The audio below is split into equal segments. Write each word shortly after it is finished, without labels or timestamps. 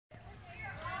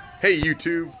Hey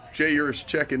YouTube, Jay Urish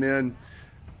checking in.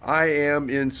 I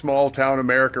am in small town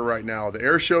America right now. The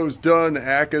air show's done, the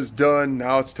ACCA's done.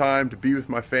 Now it's time to be with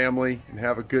my family and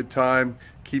have a good time,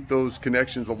 keep those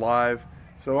connections alive.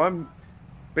 So I'm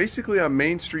basically on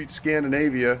Main Street,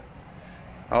 Scandinavia,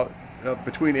 out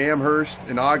between Amherst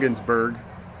and Ogdensburg.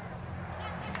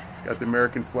 Got the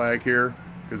American flag here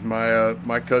because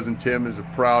my cousin Tim is a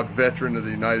proud veteran of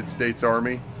the United States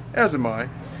Army, as am I.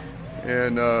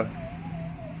 And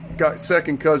got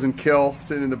second cousin Kel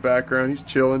sitting in the background. He's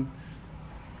chilling.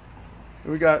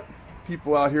 And we got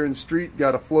people out here in the street,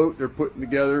 got a float they're putting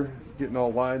together, getting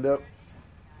all lined up.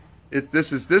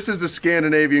 This is the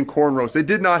Scandinavian corn roast. They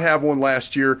did not have one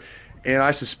last year, and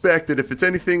I suspect that if it's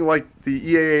anything like the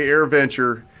EAA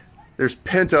Airventure, there's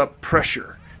pent-up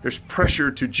pressure. There's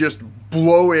pressure to just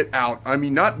blow it out. I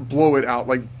mean, not blow it out,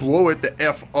 like blow it the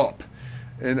F up.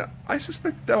 And I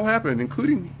suspect that'll happen,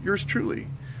 including yours truly.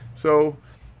 So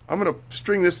I'm gonna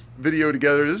string this video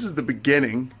together. This is the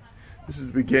beginning. This is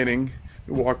the beginning.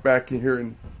 We'll walk back in here,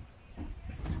 and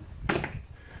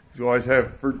you always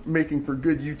have for making for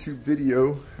good YouTube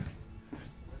video.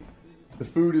 The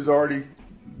food is already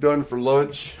done for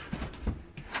lunch.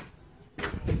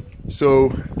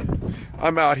 So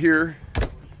I'm out here,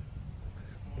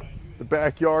 the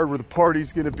backyard where the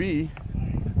party's gonna be,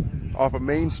 off of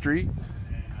Main Street.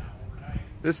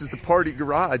 This is the party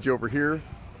garage over here.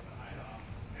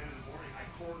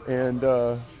 And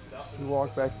we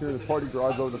walk back here, the party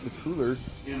garage over the cooler.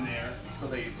 In there, so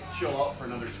they chill out for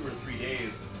another 2 or 3 days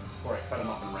before I cut them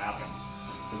up and wrap them.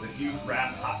 Because if you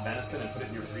wrap hot venison and put it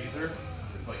in your freezer,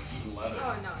 it's like eating leather.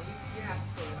 Oh no, you have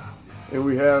to pull it off. And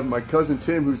we have my cousin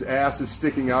Tim, whose ass is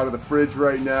sticking out of the fridge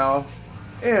right now,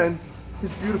 and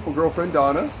his beautiful girlfriend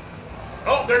Donna.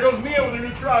 Oh, there goes Mia with her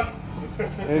new truck.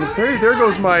 And apparently there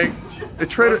goes my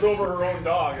Runs over her own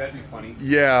dog. That'd be funny.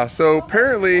 Yeah, so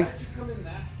apparently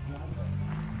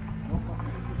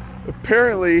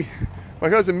my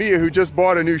cousin Mia, who just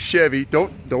bought a new Chevy,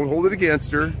 don't hold it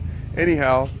against her,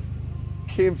 anyhow,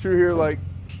 came through here like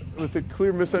with a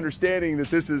clear misunderstanding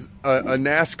that this is a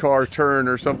NASCAR turn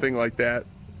or something like that.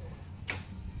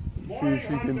 Morning,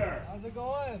 Hunter. How's it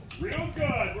going? Real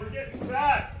good. We're getting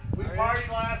set. We partied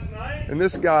last night. And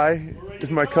this guy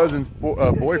is my cousin's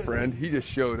boyfriend. He just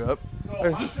showed up.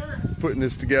 So, Hunter, putting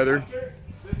this together. Hunter,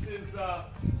 this is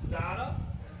Donna.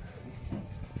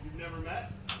 You've never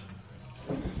met?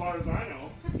 As far as I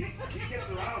know. He gets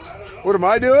around. I don't know. What am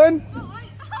I doing?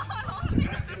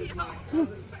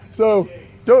 So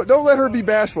don't let her be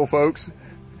bashful, folks.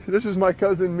 This is my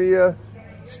cousin Mia,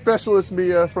 Specialist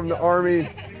Mia from the Army.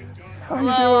 How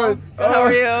Hello. you doing? How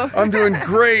are you? I'm doing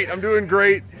great. I'm doing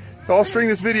great. So I'll string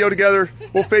this video together.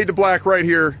 We'll fade to black right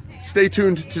here. Stay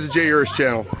tuned to the Jay Urish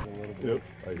channel. Yep.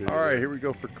 All right, here we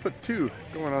go for clip 2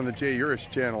 going on the Jay Urish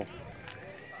channel.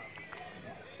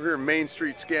 We're here in Main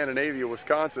Street, Scandinavia,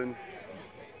 Wisconsin,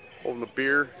 holding a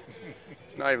beer.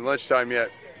 It's not even lunchtime yet,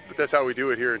 but that's how we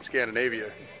do it here in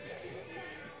Scandinavia.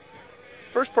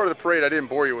 First part of the parade I didn't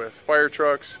bore you with. Fire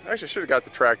trucks. Actually, I should have got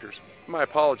the tractors. My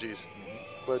apologies.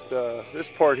 But this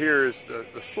part here is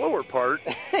the slower part.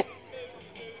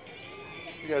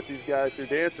 You got these guys here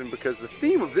dancing because the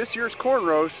theme of this year's corn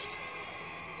roast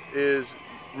is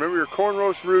remember your corn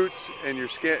roast roots and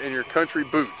your country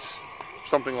boots,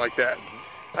 something like that.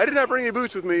 I did not bring any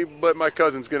boots with me, but my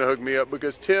cousin's gonna hook me up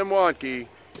because Tim Wonke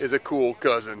is a cool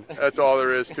cousin. That's all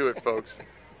there is to it, folks.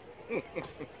 And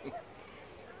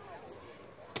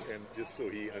just so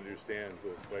he understands,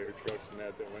 those fire trucks and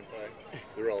that went by,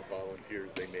 they're all volunteers.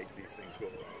 They make these things go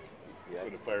off. Yep.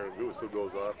 When the fire whistle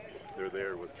goes off, they're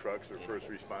there with trucks or first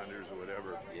responders or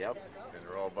whatever. Yep. And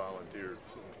they're all volunteers.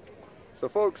 So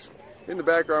folks, in the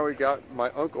background we got my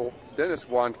uncle, Dennis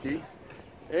Wonke,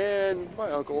 and my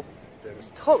uncle,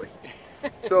 Dennis Tully.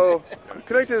 So I'm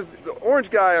connected, the orange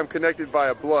guy I'm connected by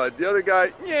a blood. The other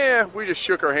guy, yeah, we just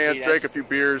shook our hands, drank a few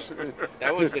beers.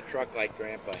 That was the truck like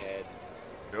Grandpa had.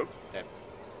 Nope.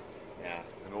 Yeah.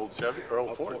 An old Chevy or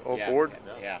old Ford. Old Ford?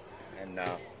 Yeah. And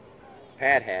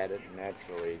Pat had it,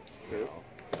 naturally. You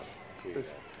know,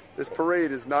 This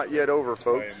parade is not yet over,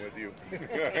 folks. I am with you.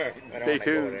 Stay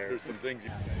tuned. There's some things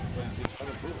you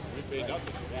made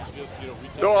nothing.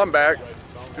 So I'm back.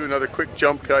 Do another quick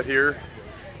jump cut here.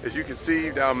 As you can see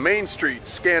down Main Street,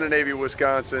 Scandinavia,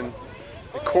 Wisconsin,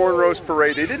 the corn roast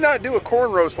parade. They did not do a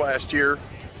corn roast last year.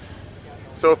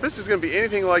 So if this is going to be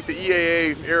anything like the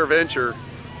EAA Airventure,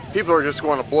 people are just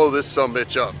going to blow this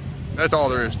sumbitch up. That's all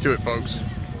there is to it, folks.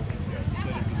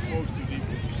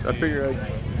 I figure I'd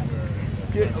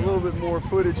get a little bit more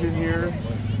footage in here.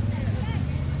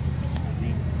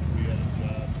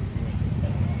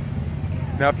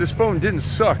 Now, if this phone didn't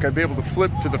suck, I'd be able to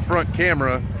flip to the front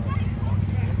camera.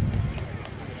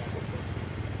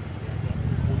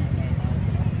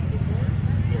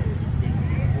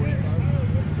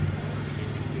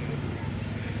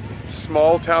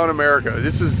 Small town America.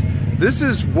 This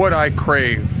is what I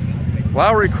crave.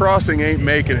 Lowry Crossing ain't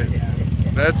making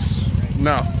it. That's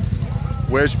no.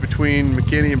 Wedge between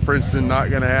McKinney and Princeton,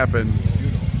 not gonna happen.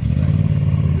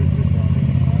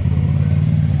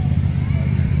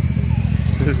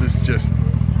 This is just,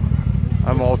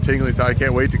 I'm all tingly, so I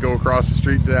can't wait to go across the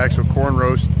street to the actual corn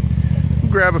roast.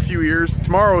 Grab a few ears.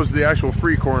 Tomorrow is the actual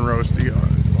free corn roast,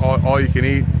 all you can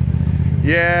eat.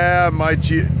 Yeah, my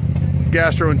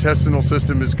gastrointestinal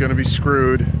system is gonna be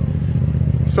screwed.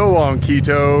 So long,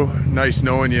 Keto. Nice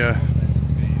knowing you.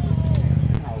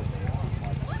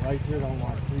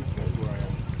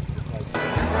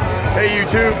 Hey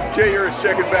YouTube, Jay Urich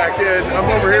checking back in. I'm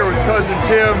over here with cousin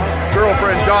Tim,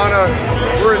 girlfriend Donna.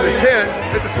 We're in the tent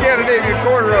at the Scandinavian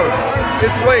corn roast.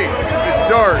 It's late, it's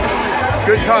dark,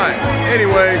 good time.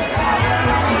 Anyway,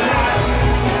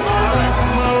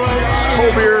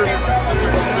 cold beer,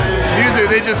 music,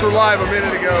 they just were live a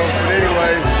minute ago. But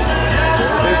anyway,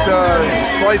 it's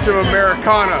a slice of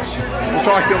Americana. We'll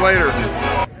talk to you later.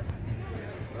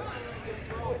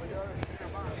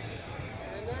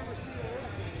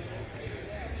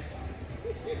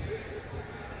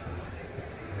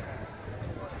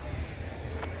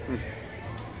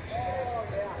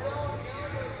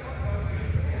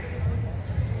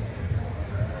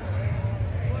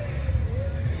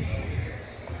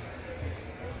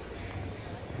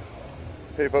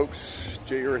 Hey folks,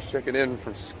 Jay Urich checking in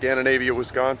from Scandinavia,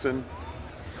 Wisconsin.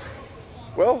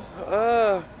 Well,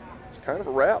 it's kind of a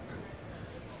wrap.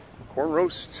 Corn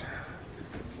roast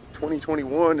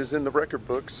 2021 is in the record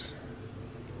books.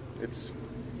 It's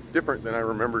different than I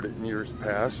remembered it in years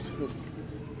past,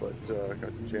 but I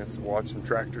got the chance to watch some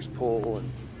tractors pull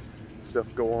and stuff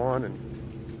go on,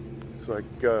 and it's like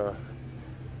the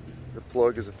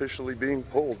plug is officially being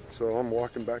pulled. So I'm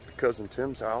walking back to cousin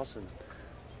Tim's house and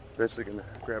eventually gonna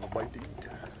grab a bite to eat.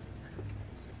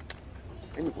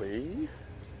 Anyway,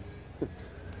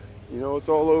 you know it's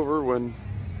all over when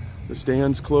the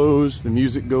stands close, the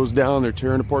music goes down, they're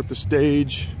tearing apart the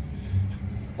stage,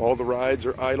 all the rides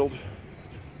are idled.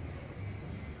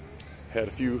 Had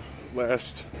a few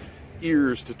last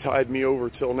years to tide me over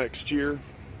till next year,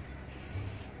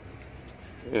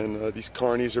 and these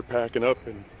carnies are packing up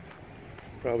and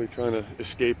probably trying to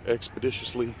escape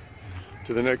expeditiously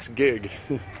to the next gig.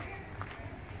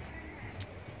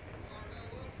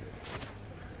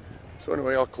 So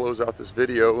anyway, I'll close out this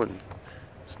video and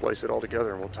splice it all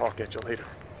together, and we'll talk at you later.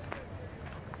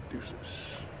 Deuces.